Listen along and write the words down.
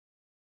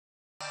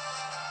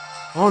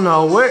On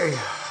our way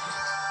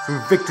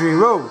through Victory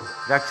Road.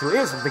 It actually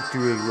is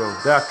Victory Road.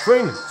 There are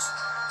trains.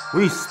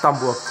 We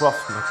stumble across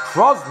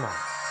Necrozma.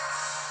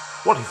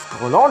 What is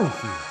going on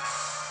here?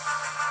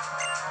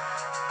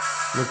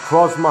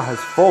 Necrozma has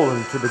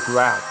fallen to the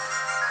ground,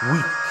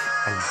 weak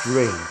and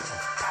drained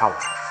of power.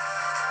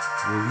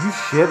 Will you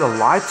share the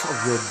light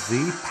of your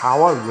Z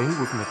power ring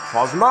with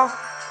Necrozma?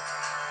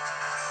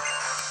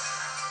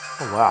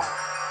 Oh wow.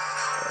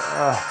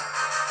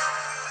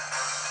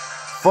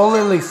 For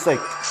Lily's sake.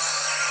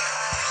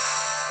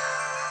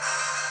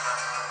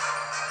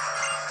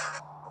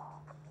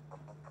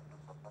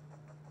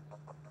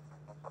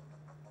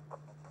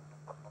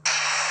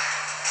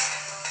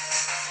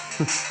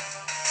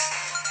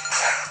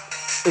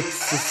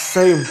 It's the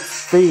same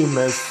theme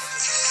as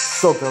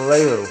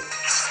Sogaleo.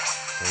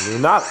 Only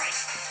not.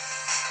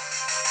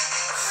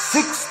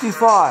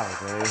 65,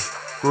 eh?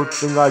 Good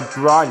thing I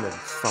grinded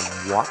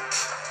somewhat.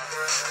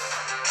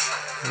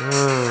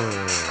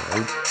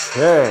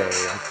 Okay.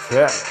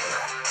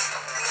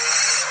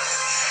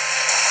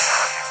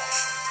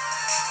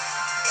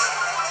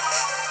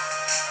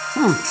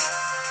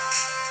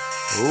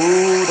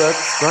 Oh,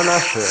 that's gonna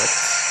hurt.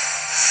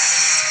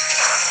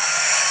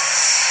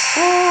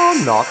 Or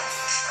not.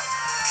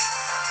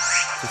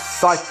 It's a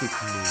psychic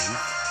move.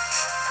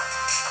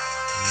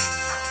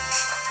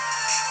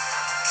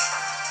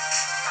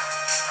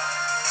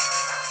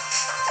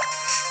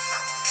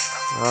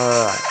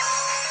 Alright.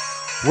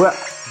 Well,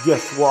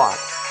 guess what?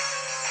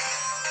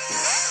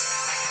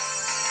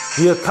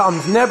 Here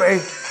comes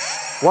Nebby.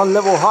 One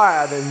level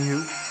higher than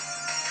you.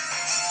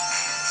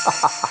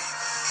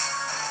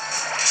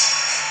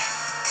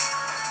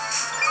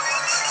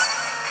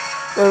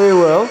 Very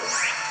well.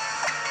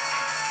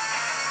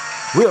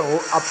 We'll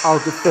up our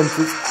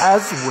defenses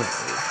as well.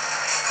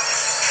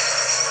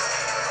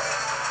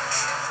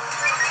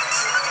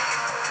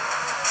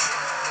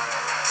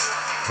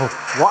 Oh,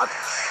 what?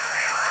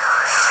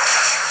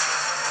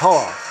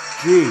 Oh,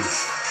 jeez.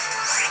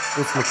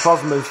 This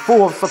Necrozma is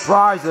full of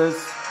surprises.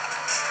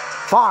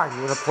 Fine,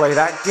 we're gonna play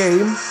that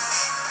game.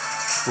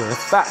 We're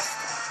fast.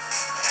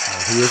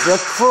 And here's a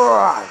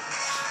crunch.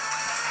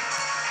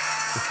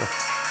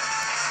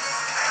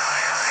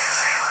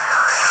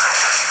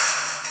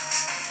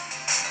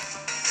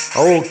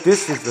 Oh,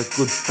 this is a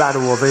good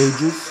battle of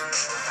ages.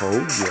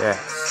 Oh, yes.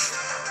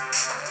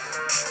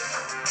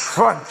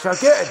 Crunch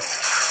again.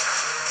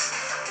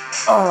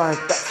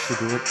 Alright, that should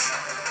do it.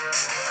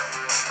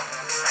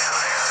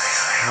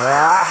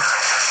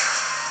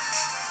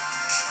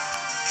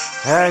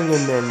 Hang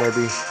in there,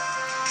 Nebby.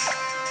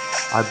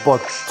 I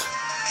bought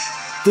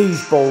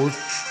these balls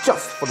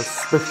just for the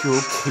special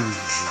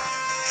occasion.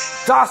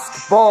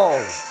 Dusk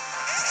Ball!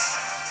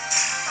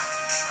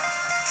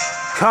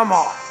 Come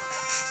on!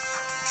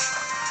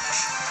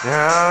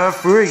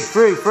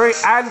 Free,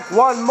 and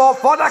one more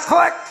for the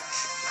click!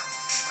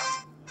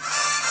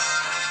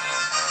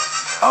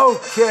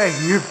 Okay,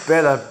 you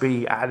better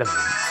be adamant.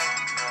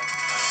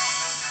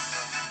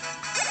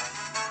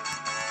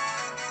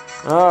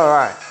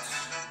 Alright,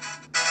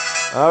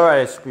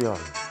 Espion.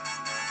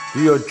 Do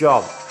your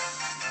job.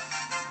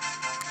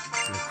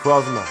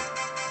 Necrozma.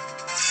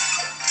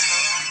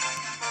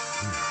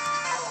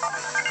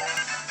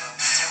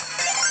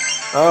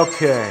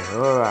 Okay,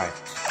 alright,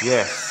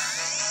 yes.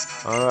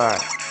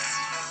 Alright.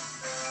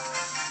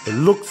 It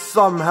looks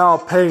somehow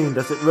pained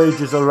as it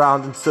rages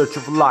around in search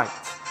of light,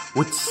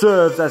 which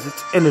serves as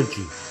its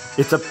energy.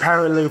 It's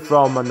apparently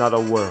from another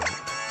world.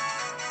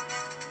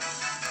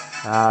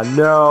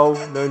 No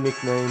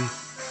nickname.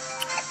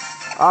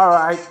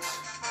 Alright.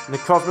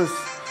 Necrozma,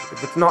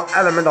 if it's not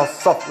element, I'll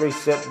soft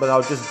reset, but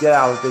I'll just get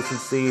out of this and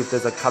see if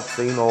there's a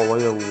cutscene or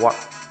what.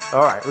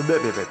 Alright, a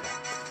bit.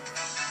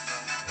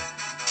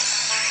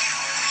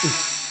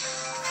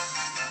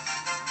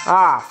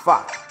 Ah,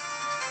 fuck.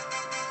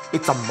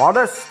 It's a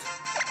modest?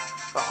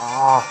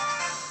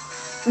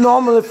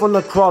 Normally for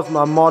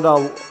Necrozma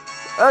model.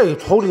 Hey,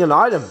 it's holding an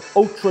item.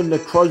 Ultra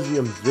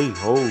Necrozium Z.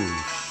 Holy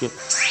shit.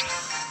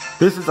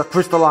 This is a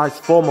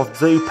crystallized form of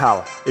Z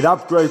power. It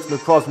upgrades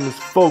Necrozma's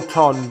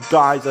photon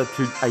geyser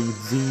to a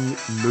Z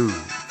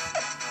move.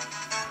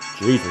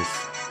 Jesus.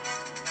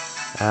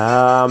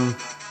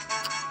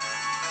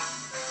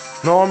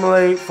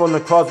 Normally for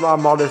Necrozma,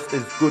 modest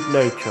is good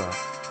nature.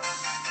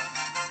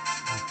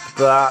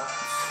 But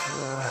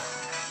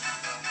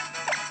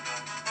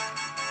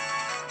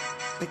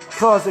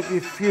because if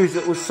you fuse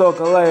it with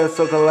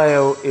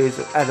Sogaleo is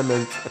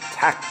adamant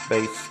attack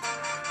based,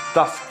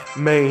 thus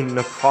main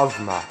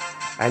Necrozma,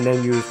 and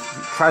then you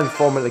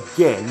transform it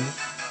again,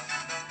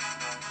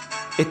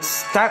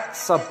 its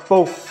stats are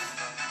both,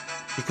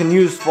 you can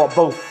use for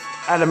both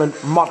adamant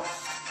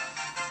modest,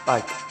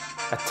 like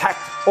attack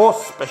or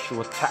special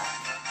attack.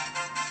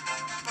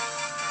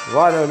 So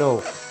I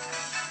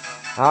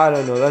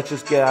don't know, let's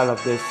just get out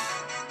of this.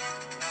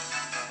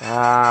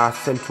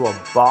 Sent to a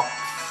box.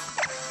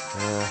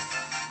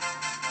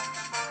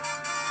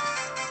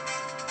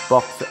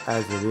 Box it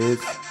as it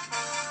is.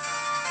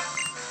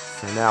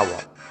 So now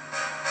what?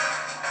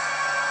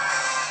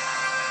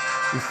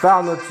 You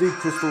found the Z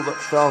crystal that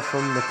fell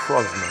from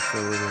Necrozma.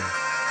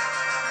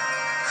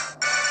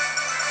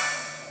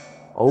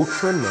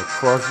 Ultra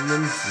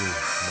Necrozium Z.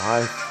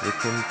 My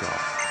freaking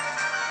god.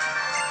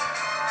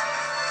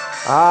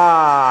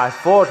 Ah, I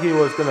thought he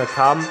was gonna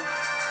come.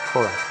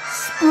 Correct.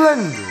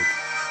 Splendid.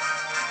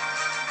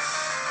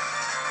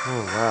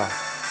 Oh wow.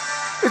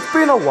 It's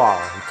been a while,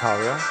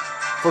 Hikaria.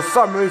 For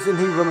some reason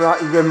he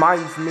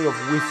reminds me of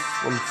Whis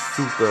from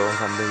Super or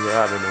something.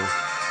 Yeah, I don't know.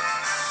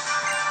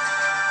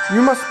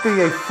 You must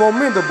be a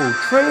formidable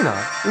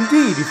trainer.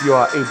 Indeed, if you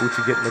are able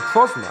to get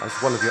Necrozma as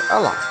one of your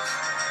allies.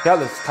 Yeah,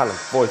 that's kind of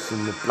voice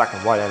in the black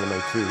and white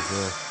anime too.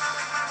 Yeah.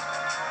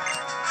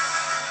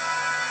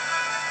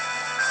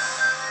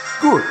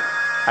 Good.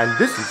 And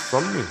this is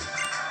from me.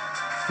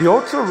 The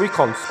Ultra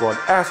Recon Squad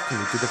asked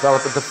me to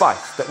develop a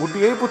device that would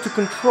be able to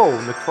control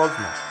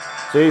Necrozma.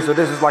 See, so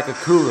this is like a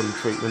Kurum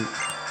treatment.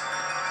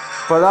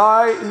 But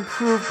I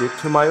improved it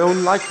to my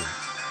own liking.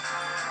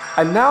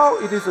 And now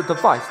it is a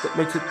device that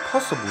makes it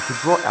possible to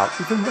draw out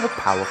even more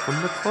power from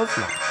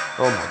Necrozma.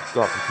 Oh my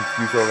god, I'm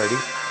confused already.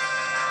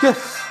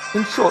 Yes,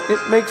 in short,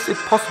 it makes it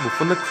possible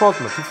for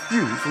Necrozma to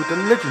fuse with the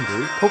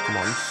legendary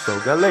Pokemon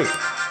Solgaleo.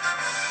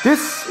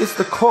 This is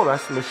the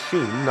Chorus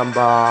machine number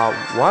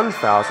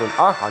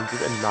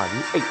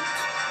 1198,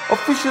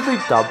 officially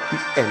dubbed the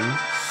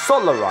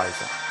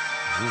N-Solarizer.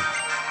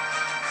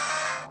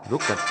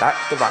 Look at that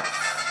device.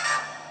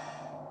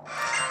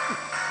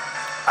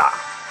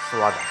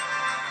 Slaughter.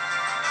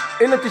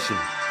 In addition,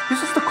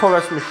 this is the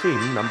Chorus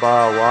machine number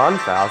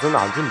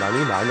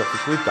 1199,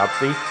 officially dubbed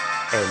the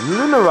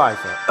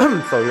N-Lunarizer.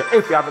 So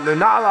if you have a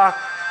Lunala,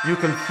 you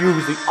can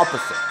fuse the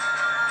opposite.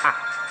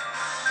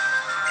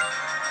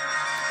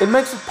 It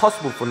makes it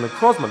possible for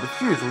Necrozma to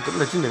fuse with the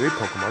legendary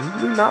Pokemon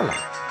Lunala.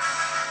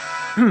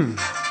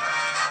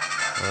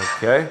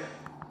 Okay.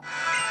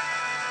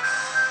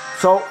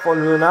 So for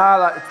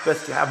Lunala, it's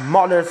best to have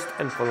Modest,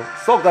 and for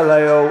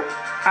Solgaleo,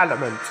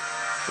 Adamant.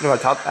 Anyway,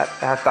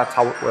 that's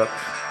how it works.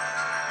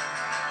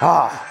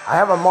 I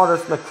have a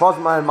Modest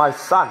Necrozma and my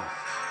son.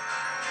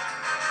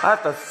 I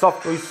have to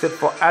soft reset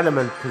for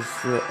Adamant because,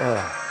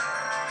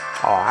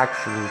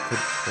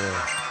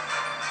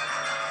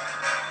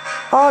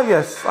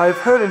 yes, I've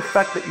heard in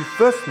fact that you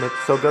first met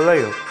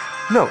Solgaleo.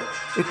 No,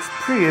 it's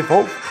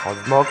pre-evolved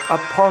Cosmog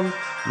upon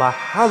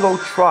Mahalo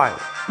trial.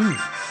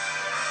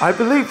 I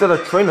believe that a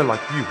trainer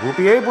like you will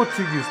be able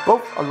to use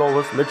both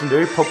Alola's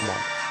legendary Pokemon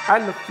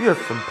and the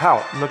fearsome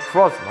power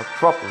Necrozma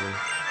properly.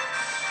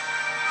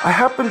 I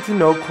happen to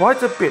know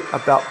quite a bit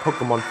about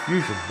Pokemon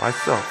fusion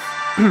myself.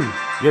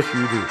 Yes,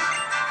 you do.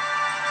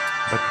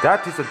 But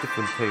that is a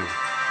different tale.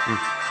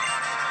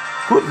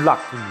 Good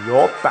luck in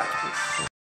your battles.